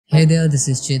Hey there, this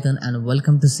is Chetan and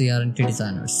welcome to CRNT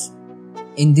Designers.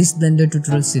 In this Blender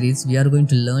tutorial series, we are going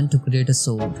to learn to create a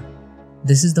sword.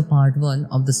 This is the part 1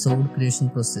 of the sword creation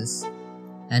process.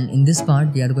 And in this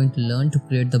part, we are going to learn to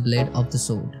create the blade of the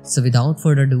sword. So without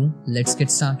further ado, let's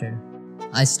get started.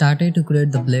 I started to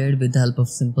create the blade with the help of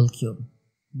simple cube.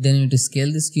 Then you need to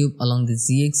scale this cube along the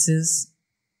z-axis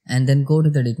and then go to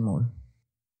the edit mode.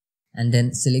 And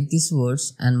then select these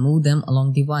words and move them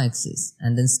along the y-axis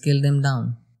and then scale them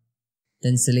down.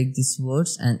 Then select these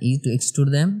words and E to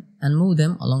extrude them and move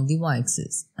them along the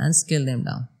y-axis and scale them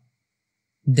down.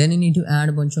 Then you need to add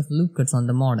a bunch of loop cuts on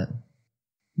the model.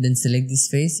 Then select this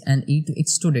face and E to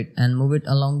extrude it and move it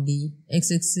along the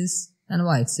x-axis and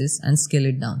y-axis and scale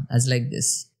it down as like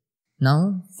this.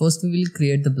 Now first we will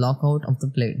create the block out of the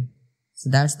blade. So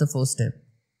that's the first step.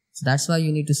 So that's why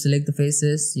you need to select the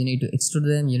faces, you need to extrude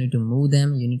them, you need to move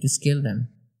them, you need to scale them.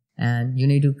 And you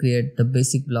need to create the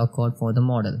basic block out for the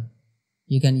model.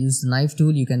 You can use the knife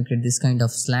tool, you can create this kind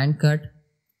of slant cut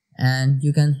and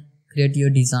you can create your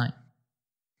design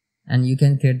and you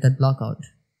can create that block out.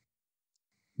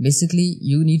 Basically,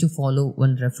 you need to follow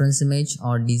one reference image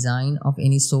or design of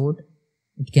any sort.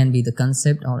 It can be the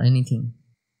concept or anything.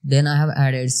 Then I have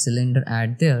added cylinder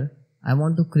add there. I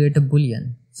want to create a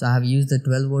boolean. So I have used the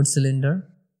 12 word cylinder.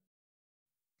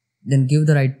 Then give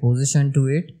the right position to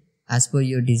it as per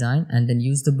your design and then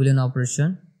use the boolean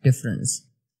operation difference.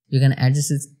 You can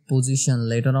adjust its position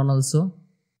later on also.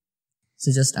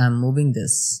 So just I am moving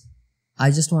this.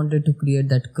 I just wanted to create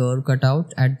that curve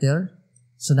cutout at there.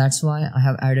 So that's why I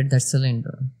have added that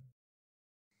cylinder.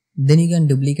 Then you can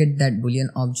duplicate that boolean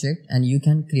object and you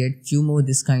can create few more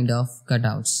this kind of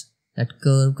cutouts, that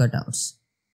curve cutouts.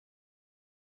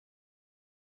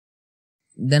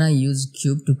 Then I use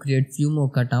cube to create few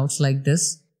more cutouts like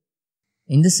this.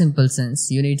 In the simple sense,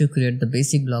 you need to create the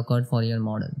basic blockout for your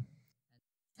model.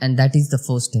 And that is the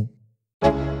first step.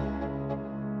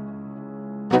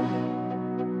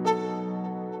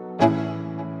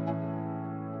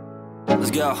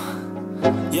 Let's go.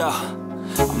 Yo,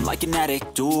 I'm like an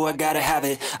addict, do I gotta have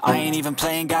it. I ain't even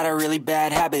playing, got a really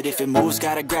bad habit. If it moves,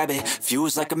 gotta grab it,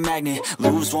 fuse like a magnet.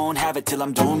 Lose, won't have it till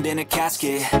I'm doomed in a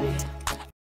casket.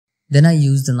 Then I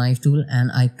used the knife tool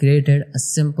and I created a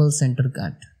simple center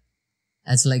cut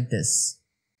as like this.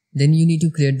 Then you need to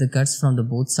create the cuts from the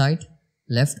both sides,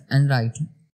 left and right.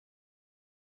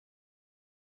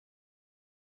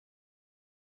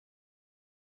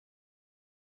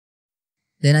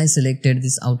 Then I selected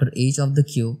this outer edge of the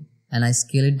cube and I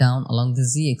scale it down along the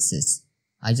z-axis.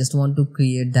 I just want to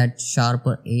create that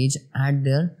sharper edge at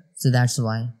there, so that's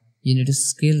why you need to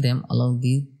scale them along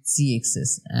the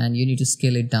z-axis and you need to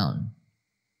scale it down.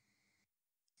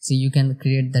 So you can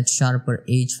create that sharper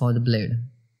edge for the blade.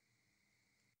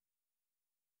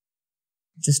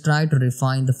 Just try to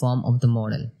refine the form of the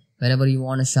model. Wherever you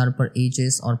want a sharper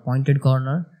edges or pointed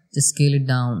corner, just scale it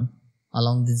down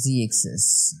along the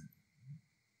z-axis.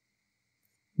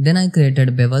 Then I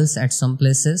created bevels at some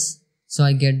places, so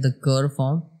I get the curve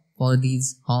form for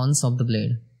these horns of the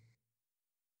blade.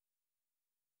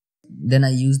 Then I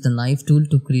use the knife tool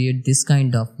to create this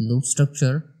kind of loop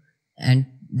structure and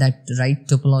that right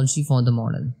topology for the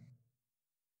model.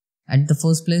 At the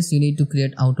first place, you need to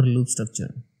create outer loop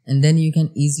structure. And then you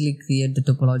can easily create the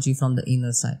topology from the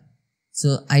inner side.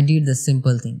 So I did the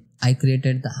simple thing. I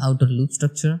created the outer loop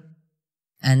structure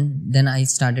and then I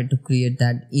started to create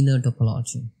that inner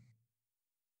topology.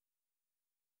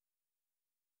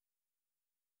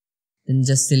 Then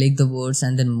just select the words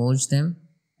and then merge them.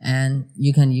 And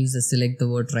you can use the select the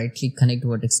word, right click, connect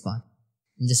vertex path.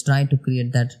 And just try to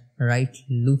create that right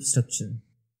loop structure.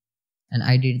 And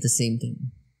I did the same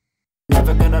thing.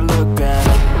 Never gonna look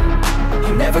back.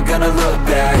 I'm never gonna look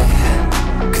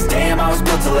back. Cause damn, I was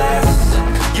built to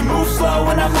last. You move slow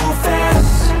and I move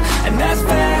fast. And that's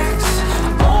facts.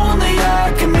 Only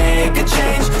I can make a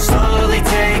change. Slowly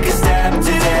take a step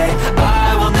today.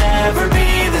 I will never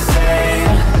be the same.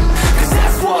 Cause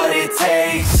that's what it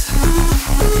takes.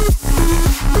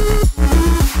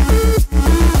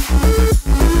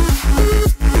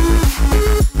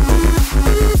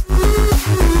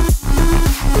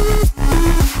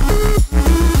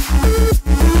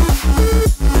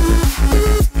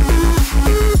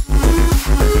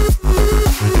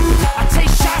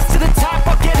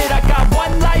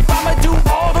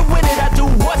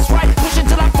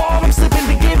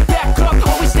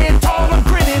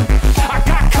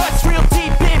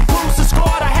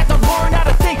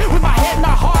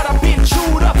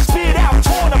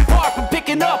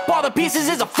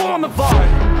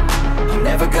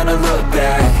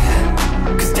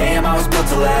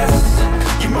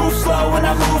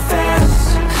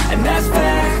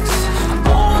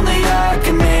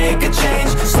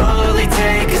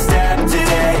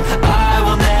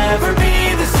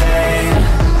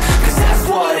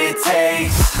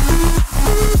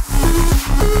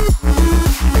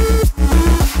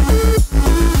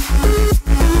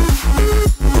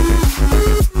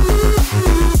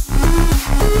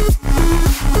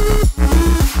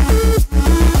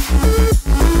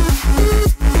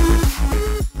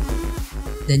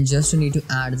 just need to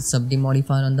add the subd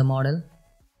modifier on the model,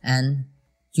 and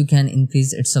you can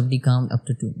increase its subd count up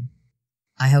to 2.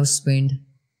 I have spent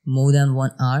more than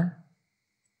 1 hour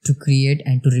to create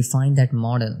and to refine that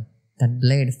model, that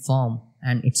blade form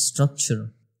and its structure.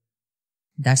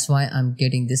 That's why I'm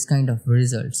getting this kind of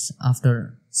results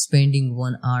after spending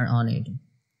 1 hour on it.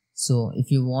 So if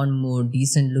you want more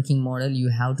decent looking model, you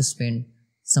have to spend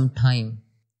some time.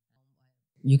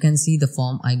 You can see the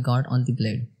form I got on the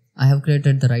blade. I have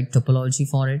created the right topology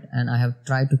for it, and I have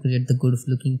tried to create the good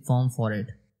looking form for it.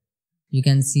 You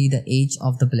can see the edge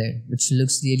of the blade, which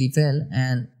looks really well,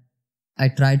 and I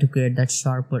try to create that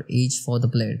sharper edge for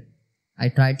the blade. I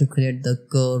try to create the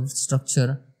curved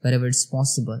structure wherever it's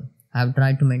possible. I have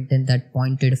tried to maintain that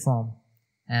pointed form,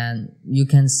 and you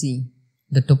can see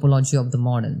the topology of the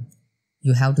model.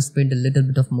 You have to spend a little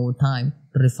bit of more time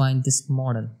to refine this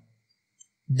model.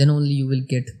 Then only you will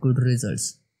get good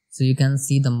results. So you can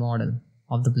see the model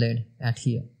of the blade at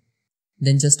here.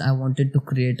 Then just I wanted to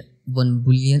create one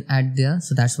boolean at there,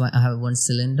 so that's why I have one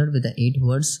cylinder with the 8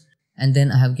 words, and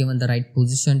then I have given the right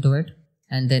position to it,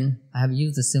 and then I have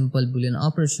used the simple boolean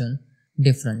operation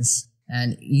difference,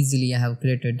 and easily I have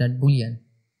created that boolean,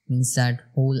 means that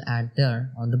hole at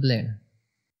there on the blade,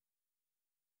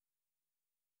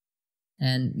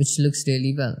 and which looks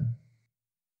really well.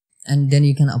 And then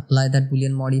you can apply that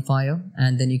boolean modifier,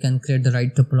 and then you can create the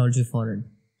right topology for it.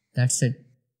 That's it.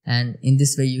 And in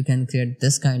this way you can create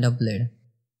this kind of blade.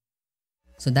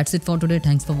 So that's it for today.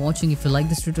 Thanks for watching. If you like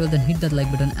this tutorial, then hit that like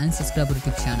button and subscribe to our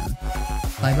YouTube channel.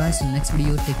 Bye bye, till next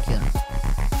video, take care.